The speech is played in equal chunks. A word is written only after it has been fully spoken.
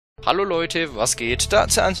Hallo Leute, was geht? Da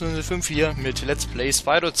C1005 hier mit Let's Play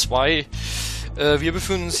Spyro 2. Wir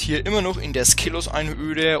befinden uns hier immer noch in der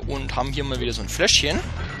Skillos-Einöde und haben hier mal wieder so ein Fläschchen.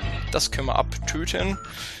 Das können wir abtöten.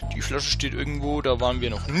 Die Flasche steht irgendwo, da waren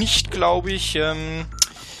wir noch nicht, glaube ich.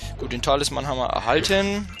 Gut, den Talisman haben wir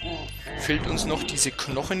erhalten. Fehlt uns noch diese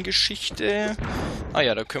Knochengeschichte. Ah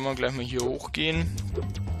ja, da können wir gleich mal hier hochgehen.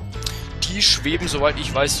 Die schweben, soweit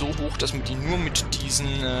ich weiß, so hoch, dass man die nur mit diesen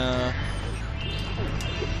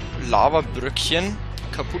Lavabröckchen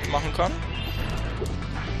kaputt machen kann.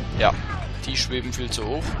 Ja, die schweben viel zu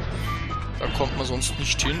hoch. Da kommt man sonst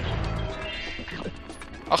nicht hin.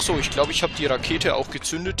 Ach so, ich glaube, ich habe die Rakete auch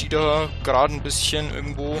gezündet, die da gerade ein bisschen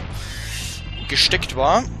irgendwo gesteckt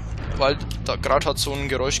war. Weil da gerade hat so ein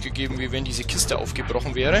Geräusch gegeben, wie wenn diese Kiste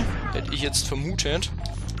aufgebrochen wäre. Hätte ich jetzt vermutet.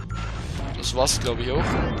 Das war's, glaube ich, auch.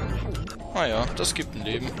 Ah ja, das gibt ein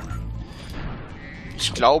Leben.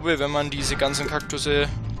 Ich glaube, wenn man diese ganzen Kaktusse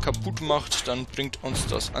kaputt macht, dann bringt uns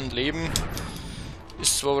das an Leben.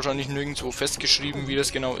 Ist zwar wahrscheinlich nirgendwo festgeschrieben, wie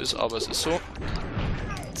das genau ist, aber es ist so.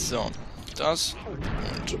 So, das.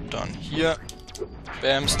 Und dann hier.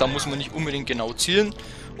 Bams, da muss man nicht unbedingt genau zielen.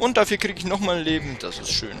 Und dafür kriege ich nochmal ein Leben, das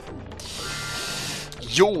ist schön.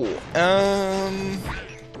 Jo,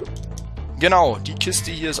 genau, die Kiste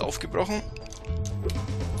hier ist aufgebrochen.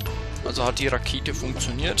 Also hat die Rakete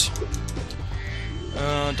funktioniert.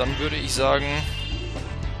 Dann würde ich sagen,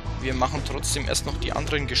 wir machen trotzdem erst noch die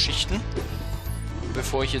anderen Geschichten,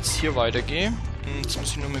 bevor ich jetzt hier weitergehe. Jetzt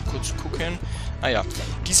muss ich nur mal kurz gucken. Ah ja,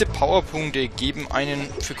 diese Powerpunkte geben einen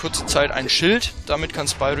für kurze Zeit ein Schild. Damit kann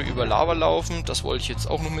Spyro über Lava laufen. Das wollte ich jetzt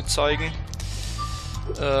auch noch mit zeigen.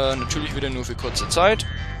 Natürlich wieder nur für kurze Zeit.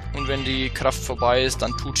 Und wenn die Kraft vorbei ist,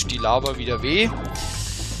 dann tut die Lava wieder weh.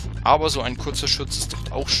 Aber so ein kurzer Schutz ist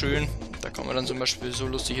doch auch schön. Da kann man dann zum Beispiel so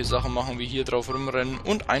lustige Sachen machen, wie hier drauf rumrennen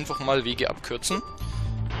und einfach mal Wege abkürzen.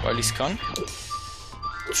 Weil ich es kann.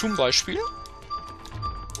 Zum Beispiel.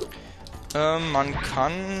 Man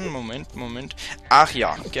kann... Moment. Ach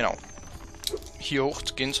ja, genau. Hier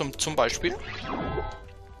hochgehen zum Beispiel.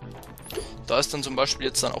 Da ist dann zum Beispiel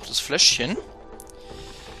jetzt dann auch das Fläschchen.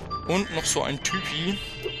 Und noch so ein Typi.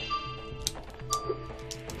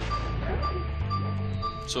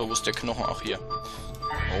 So, wo ist der Knochen? Ach, hier.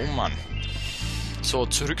 Oh Mann. So,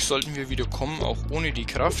 zurück sollten wir wieder kommen, auch ohne die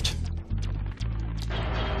Kraft.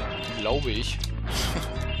 Glaube ich.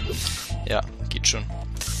 Ja, geht schon.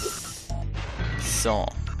 So.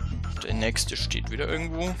 Der nächste steht wieder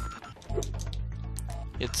irgendwo.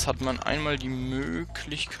 Jetzt hat man einmal die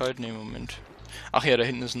Möglichkeit... Ne, Moment. Ach ja, da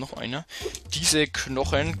hinten ist noch einer. Diese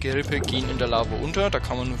Knochengerippe gehen in der Lava unter. Da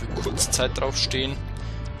kann man nur für kurze Zeit drauf stehen.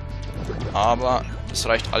 Aber das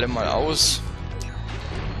reicht allemal aus,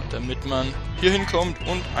 damit man hier hinkommt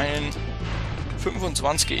und einen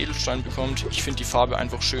 25er Edelstein bekommt. Ich finde die Farbe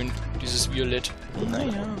einfach schön, dieses Violett.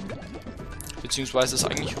 Naja. Beziehungsweise ist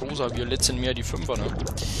eigentlich rosa. Violett sind mehr die 5er, ne?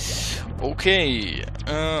 Okay.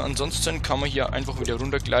 Ansonsten kann man hier einfach wieder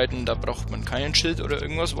runtergleiten. Da braucht man keinen Schild oder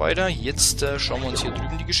irgendwas weiter. Jetzt schauen wir uns hier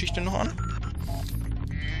drüben die Geschichte noch an.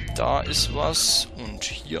 Da ist was und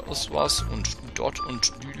hier ist was und dort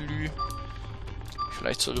und lülü.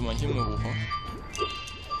 Vielleicht sollte man hier mal hoch. Ne?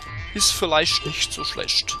 Ist vielleicht nicht so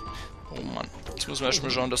schlecht. Oh Mann. Jetzt müssen wir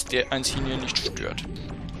erstmal schauen, dass der eins hier nicht stört.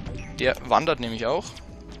 Der wandert nämlich auch.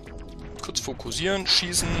 Kurz fokussieren,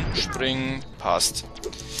 schießen, springen, passt.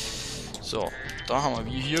 So, da haben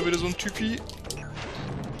wir hier wieder so ein Typi.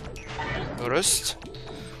 Röst.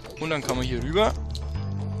 Und dann kann man hier rüber.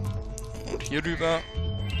 Und hier rüber.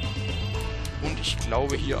 Und ich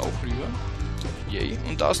glaube hier auch rüber. Yay.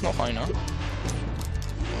 Und da ist noch einer.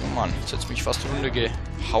 Oh Mann, jetzt hat es mich fast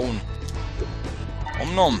runtergehauen.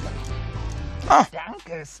 Om nom. Ah!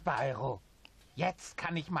 Danke, Spyro. Jetzt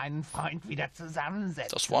kann ich meinen Freund wieder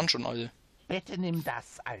zusammensetzen. Das waren schon alle. Bitte nimm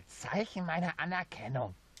das als Zeichen meiner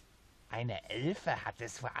Anerkennung. Eine Elfe hat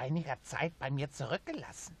es vor einiger Zeit bei mir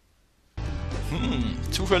zurückgelassen.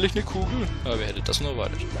 Zufällig eine Kugel? Ja, wer hätte das nur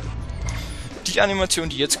erwartet? Die Animation,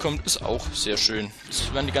 die jetzt kommt, ist auch sehr schön.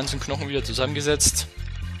 Jetzt werden die ganzen Knochen wieder zusammengesetzt.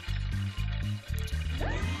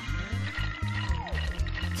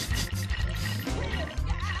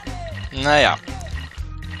 Naja.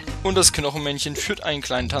 Und das Knochenmännchen führt einen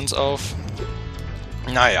kleinen Tanz auf.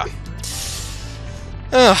 Naja.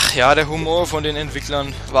 Ach ja, der Humor von den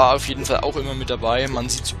Entwicklern war auf jeden Fall auch immer mit dabei. Man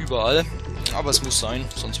sieht es überall. Aber es muss sein,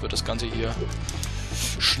 sonst wird das Ganze hier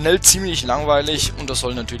schnell ziemlich langweilig. Und das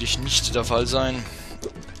soll natürlich nicht der Fall sein.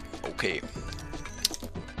 Okay.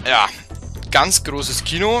 Ja, ganz großes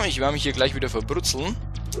Kino. Ich werde mich hier gleich wieder verbrutzeln,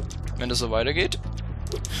 wenn das so weitergeht.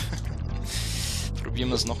 Probieren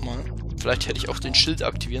wir es nochmal. Vielleicht hätte ich auch den Schild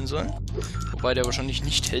aktivieren sollen. Wobei der wahrscheinlich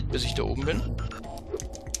nicht hält, bis ich da oben bin.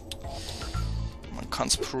 Man kann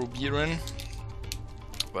es probieren.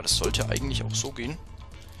 Aber das sollte eigentlich auch so gehen.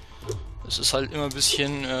 Es ist halt immer ein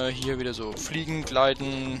bisschen hier wieder so Fliegen,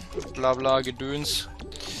 Gleiten, bla bla, Gedöns.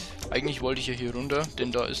 Eigentlich wollte ich ja hier runter,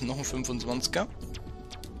 denn da ist noch ein 25er.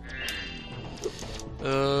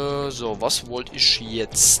 So, was wollte ich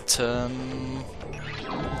jetzt?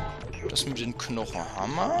 Das mit den Knochen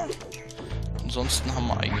haben wir. Ansonsten haben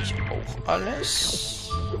wir eigentlich auch alles.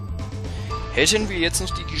 Hätten wir jetzt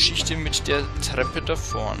noch die Geschichte mit der Treppe da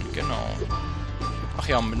vorne, genau. Ach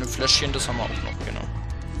ja, mit dem Fläschchen, das haben wir auch noch, genau.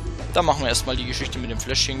 Dann machen wir erstmal die Geschichte mit dem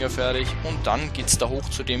Fläschchen ja fertig. Und dann geht's da hoch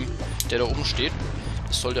zu dem, der da oben steht.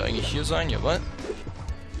 Das sollte eigentlich hier sein, jawohl.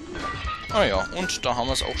 Ah ja, und da haben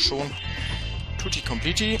wir es auch schon. Tutti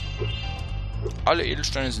completi. Alle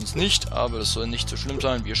Edelsteine sind es nicht, aber das soll nicht so schlimm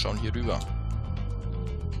sein. Wir schauen hier rüber.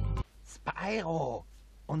 Spyro,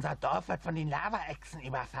 unser Dorf wird von den Lavaechsen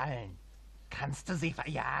überfallen. Kannst du sie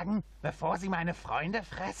verjagen, bevor sie meine Freunde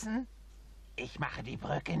fressen? Ich mache die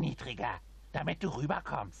Brücke niedriger, damit du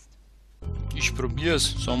rüberkommst. Ich probiere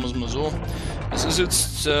es, sagen wir es mal so. Es ist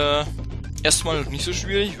jetzt erstmal noch nicht so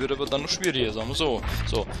schwierig, wird aber dann noch schwieriger, sagen wir so.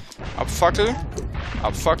 So, Abfackel,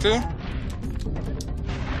 Abfackel.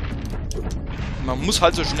 Man muss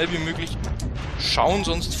halt so schnell wie möglich schauen,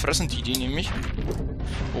 sonst fressen die nämlich.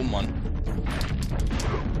 Oh Mann.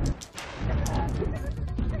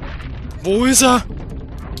 Wo ist er?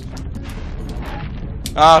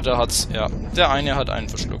 Ah, da hat's, ja. Der eine hat einen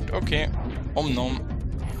verschluckt. Okay. Nom.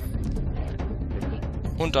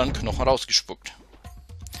 Und dann Knochen rausgespuckt.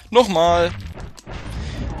 Nochmal.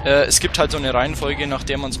 Es gibt halt so eine Reihenfolge, nach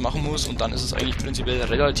der man es machen muss. Und dann ist es eigentlich prinzipiell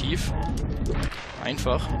relativ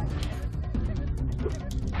einfach.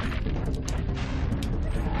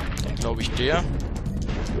 Dann glaube ich der.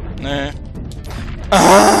 Nee.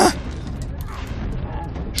 Ah!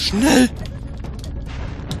 Schnell!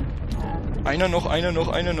 Einer noch.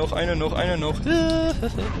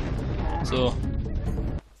 So.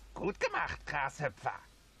 Gut gemacht, Grashüpfer.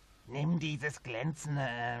 Nimm dieses glänzende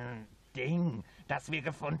Ding, das wir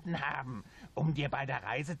gefunden haben, um dir bei der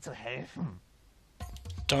Reise zu helfen.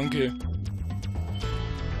 Danke.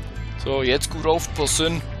 So, jetzt gut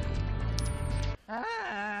aufpassen.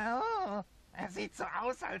 Er sieht so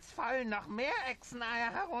aus, als fallen noch mehr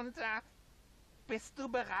Echseneier herunter. Bist du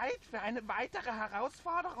bereit für eine weitere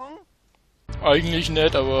Herausforderung? Eigentlich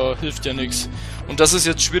nicht, aber hilft ja nichts. Und das ist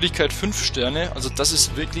jetzt Schwierigkeit 5 Sterne. Also das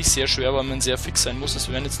ist wirklich sehr schwer, weil man sehr fix sein muss.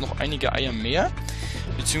 Es werden jetzt noch einige Eier mehr.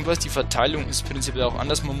 Beziehungsweise die Verteilung ist prinzipiell auch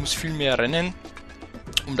anders. Man muss viel mehr rennen,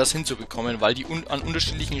 um das hinzubekommen, weil die an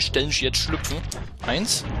unterschiedlichen Stellen jetzt schlüpfen.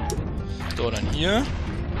 1. So, dann hier.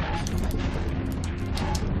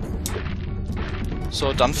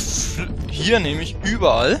 So, dann hier nämlich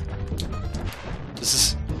überall. Das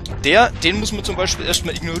ist den muss man zum Beispiel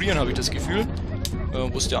erstmal ignorieren, habe ich das Gefühl.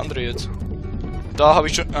 Wo ist der andere jetzt? Da habe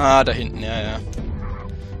ich schon... Ah, da hinten, ja.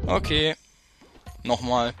 Okay.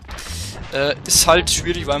 Nochmal. Ist halt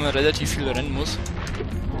schwierig, weil man relativ viel rennen muss.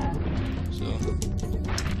 So.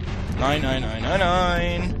 Nein.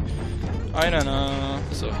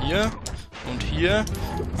 So, hier. Und hier.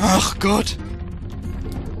 Ach Gott.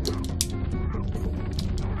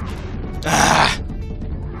 Ah.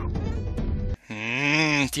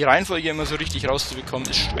 Die Reihenfolge immer so richtig rauszubekommen,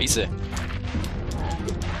 ist scheiße.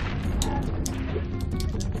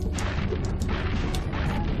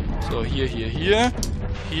 So, hier.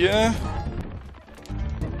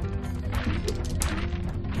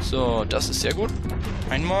 So, das ist sehr gut.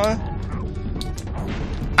 Einmal.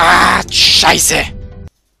 Ah, scheiße!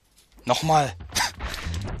 Nochmal.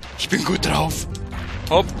 Ich bin gut drauf.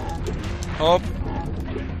 Hopp. Hopp.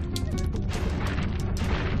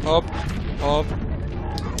 Hopp. Hopp.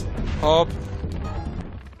 Hopp.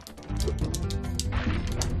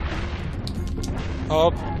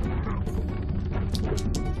 Hopp.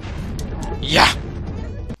 Ja!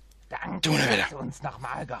 Danke, dass du uns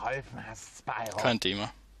nochmal geholfen hast, Spyro. Kein Thema.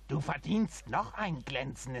 Du verdienst noch ein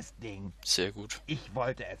glänzendes Ding. Sehr gut. Ich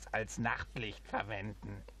wollte es als Nachtlicht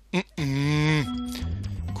verwenden.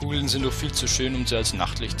 Kugeln sind doch viel zu schön, um sie als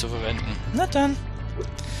Nachtlicht zu verwenden. Na dann.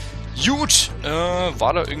 Gut.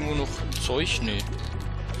 War da irgendwo noch Zeug? Nee.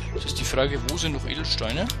 Das ist die Frage, wo sind noch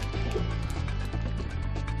Edelsteine?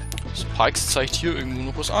 Spikes zeigt hier irgendwo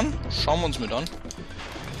noch was an. Schauen wir uns mit an.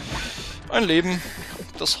 Ein Leben.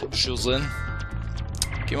 Das hab ich schon gesehen.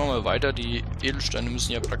 Gehen wir mal weiter. Die Edelsteine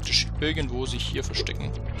müssen ja praktisch irgendwo sich hier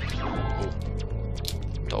verstecken. Oh.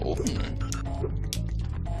 Da oben? Ne.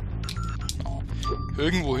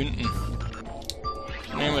 Irgendwo hinten.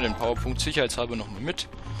 Nehmen wir den Powerpunkt sicherheitshalber nochmal mit.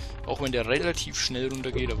 Auch wenn der relativ schnell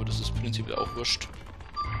runtergeht, aber das ist prinzipiell auch wurscht.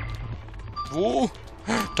 Wo?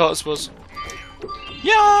 Da ist was.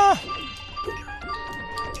 Ja!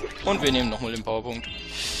 Und wir nehmen nochmal den Powerpunkt.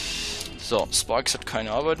 So, Sparks hat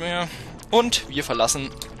keine Arbeit mehr. Und wir verlassen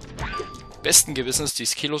besten Gewissens die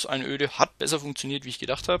Skelos-Einöde. Hat besser funktioniert, wie ich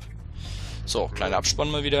gedacht habe. So, kleiner Abspann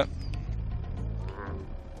mal wieder.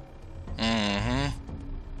 Mhm.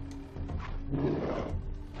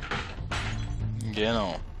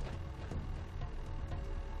 Genau.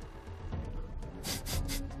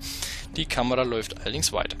 Die Kamera läuft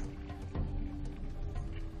allerdings weiter.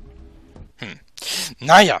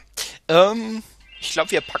 Naja. Ich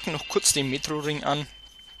glaube, wir packen noch kurz den Metro-Ring an.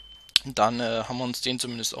 Dann haben wir uns den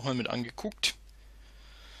zumindest auch mal mit angeguckt.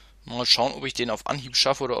 Mal schauen, ob ich den auf Anhieb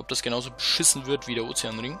schaffe oder ob das genauso beschissen wird wie der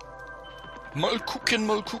Ozeanring. Mal gucken,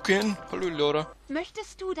 mal gucken. Hallo Laura.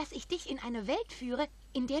 Möchtest du, dass ich dich in eine Welt führe,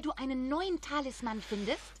 in der du einen neuen Talisman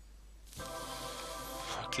findest?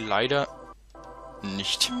 Leider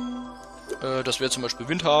nicht. Das wäre zum Beispiel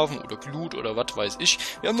Windhafen oder Glut oder was weiß ich.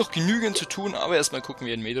 Wir haben noch genügend zu tun, aber erstmal gucken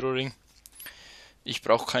wir in Metro-Ring. Ich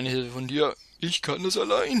brauche keine Hilfe von dir. Ich kann das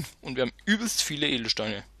allein. Und wir haben übelst viele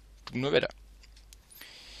Edelsteine. Du nur Wetter.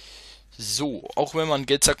 So, auch wenn man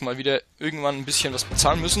Geldsack mal wieder irgendwann ein bisschen was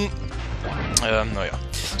bezahlen müssen. Naja.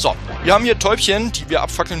 So, wir haben hier Täubchen, die wir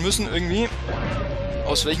abfackeln müssen irgendwie.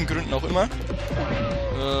 Aus welchen Gründen auch immer.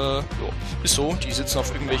 Ja, ist so. Die sitzen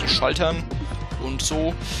auf irgendwelchen Schaltern. Und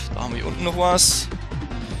so. Da haben wir unten noch was.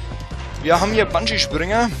 Wir haben hier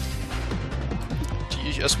Bungee-Springer. Die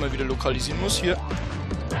ich erstmal wieder lokalisieren muss. Hier.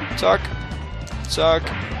 Zack. Zack.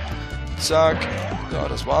 Zack. Ja,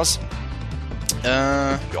 das war's.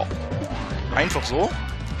 Ja. Einfach so.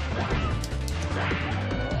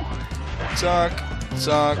 Zack.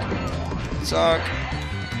 Zack. Zack.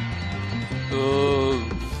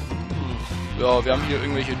 Ja, wir haben hier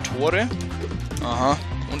irgendwelche Tore. Aha.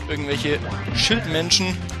 Und irgendwelche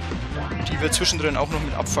Schildmenschen, die wir zwischendrin auch noch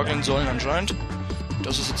mit abfackeln sollen anscheinend.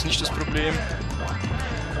 Das ist jetzt nicht das Problem.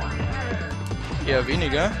 Eher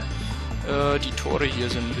weniger. Die Tore hier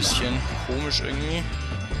sind ein bisschen komisch irgendwie.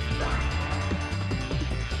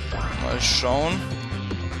 Mal schauen.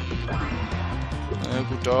 Na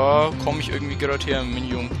gut, da komme ich irgendwie gerade her,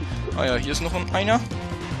 Minion. Ah ja, hier ist noch einer.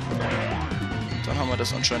 Dann haben wir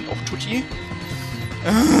das anscheinend auch tutti.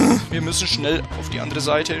 Wir müssen schnell auf die andere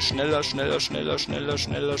Seite. Schneller, schneller, schneller, schneller,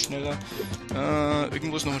 schneller, schneller.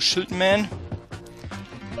 Irgendwo ist noch ein Schildman.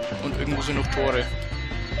 Und irgendwo sind noch Tore.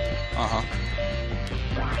 Aha.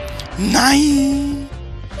 Nein!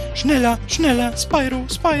 Schneller, schneller. Spyro,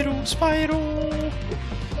 Spyro, Spyro.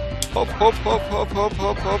 Hopp, hopp, hopp, hopp, hopp,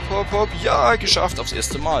 hopp, hopp, hopp, hopp. Ja, geschafft aufs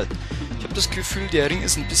erste Mal. Ich habe das Gefühl, der Ring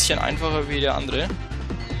ist ein bisschen einfacher wie der andere.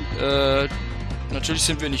 Natürlich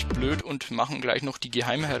sind wir nicht blöd und machen gleich noch die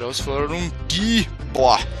geheime Herausforderung, die,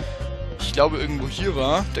 boah, ich glaube irgendwo hier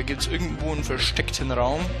war. Da gibt es irgendwo einen versteckten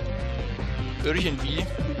Raum. Irgendwie.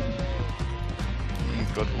 Oh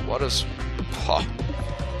Gott, wo war das? Boah,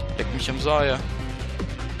 leck mich am Seier.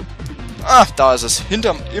 Ah, da ist es.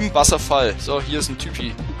 Im Wasserfall. So, hier ist ein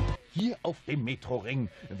Typi. Hier auf dem Metroring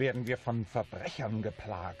werden wir von Verbrechern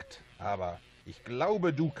geplagt. Aber ich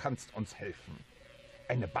glaube, du kannst uns helfen.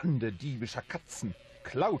 Eine Bande diebischer Katzen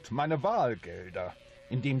klaut meine Wahlgelder,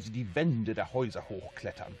 indem sie die Wände der Häuser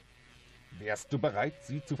hochklettern. Wärst du bereit,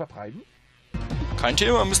 sie zu vertreiben? Kein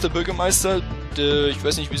Thema, Mr. Bürgermeister. Ich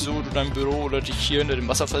weiß nicht, wieso du dein Büro oder dich hier hinter dem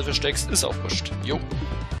Wasserfall versteckst. Ist auch wurscht. Jo.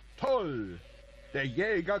 Toll! Der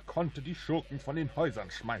Jäger konnte die Schurken von den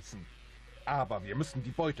Häusern schmeißen. Aber wir müssen die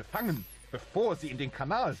Beute fangen, bevor sie in den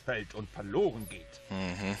Kanal fällt und verloren geht.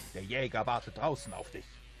 Mhm. Der Jäger wartet draußen auf dich.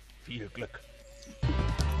 Viel Glück.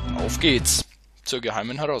 Auf geht's. Zur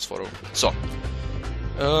geheimen Herausforderung. So.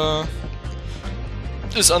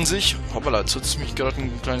 Ist an sich... Hoppala, jetzt hat es mich gerade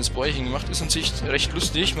ein kleines Bäuerchen gemacht. Ist an sich recht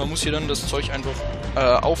lustig. Man muss hier dann das Zeug einfach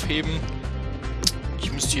aufheben.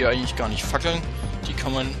 Ich müsste hier eigentlich gar nicht fackeln. Die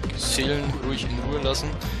kann man seelenruhig in Ruhe lassen.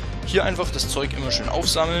 Hier einfach das Zeug immer schön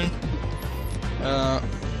aufsammeln.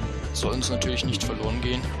 Soll uns natürlich nicht verloren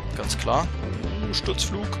gehen. Ganz klar.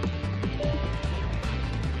 Sturzflug.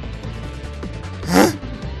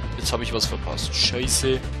 Jetzt habe ich was verpasst.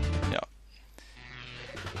 Scheiße. Ja.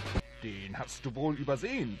 Den hast du wohl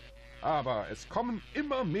übersehen. Aber es kommen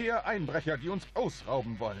immer mehr Einbrecher, die uns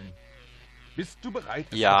ausrauben wollen. Bist du bereit?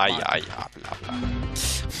 Ja, ja, ja, bla bla.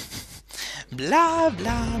 Bla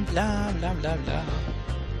bla bla bla bla bla.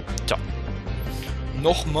 Tja.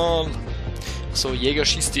 Nochmal. So, Jäger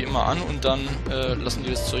schießt die immer an und dann lassen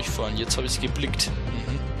die das Zeug fallen. Jetzt habe ich es geblickt.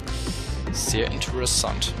 Mhm. Sehr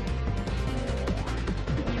interessant.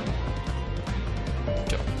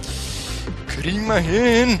 kriegen wir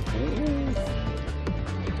hin.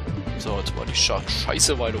 So, jetzt war die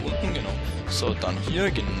Scheiße weiter unten, genau. So, dann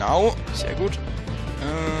hier, genau. Sehr gut.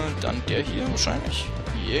 Dann der hier wahrscheinlich.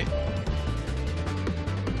 Yeah.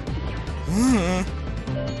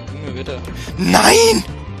 Junge, wird er... Nein!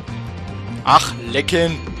 Ach,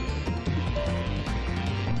 lecken!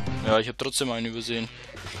 Ja, ich habe trotzdem einen übersehen.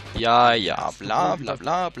 Ja, ja, bla bla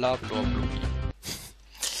bla bla bla bla.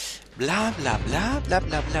 Bla bla bla bla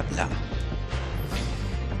bla bla bla.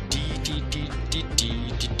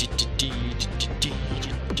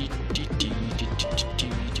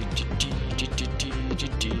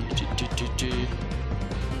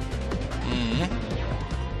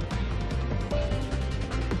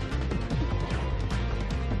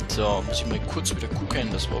 So, muss ich mal kurz wieder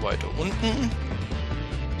gucken, das war weiter unten.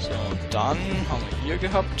 So, dann haben wir hier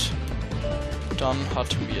gehabt. Dann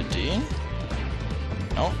hatten wir den.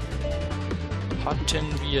 Genau.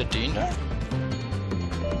 Hatten wir den da?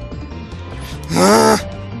 Ah,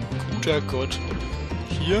 guter Gott.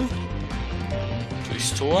 Hier.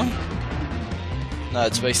 Durchs Tor. Na,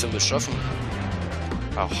 jetzt werde ich es aber schaffen.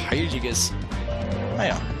 Auch heiliges.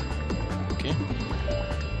 Naja. Okay.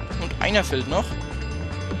 Und einer fehlt noch.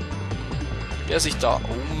 Der sich da...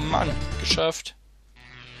 Oh Mann, geschafft.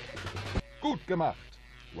 Gut gemacht.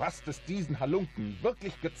 Du hast es diesen Halunken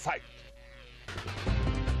wirklich gezeigt.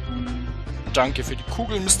 Danke für die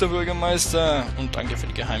Kugel, Mr. Bürgermeister. Und danke für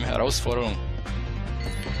die geheime Herausforderung.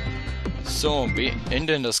 So,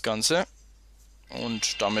 beenden das Ganze.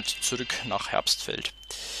 Und damit zurück nach Herbstfeld.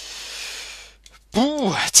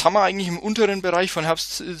 Jetzt haben wir eigentlich im unteren Bereich von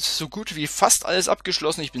Herbst so gut wie fast alles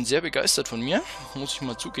abgeschlossen. Ich bin sehr begeistert von mir, muss ich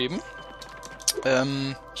mal zugeben.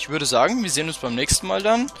 Ich würde sagen, wir sehen uns beim nächsten Mal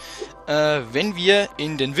dann, wenn wir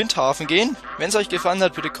in den Windhafen gehen. Wenn es euch gefallen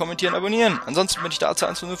hat, bitte kommentieren, abonnieren. Ansonsten bin ich der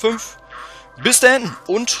AC105. Bis dann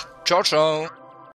und ciao, ciao.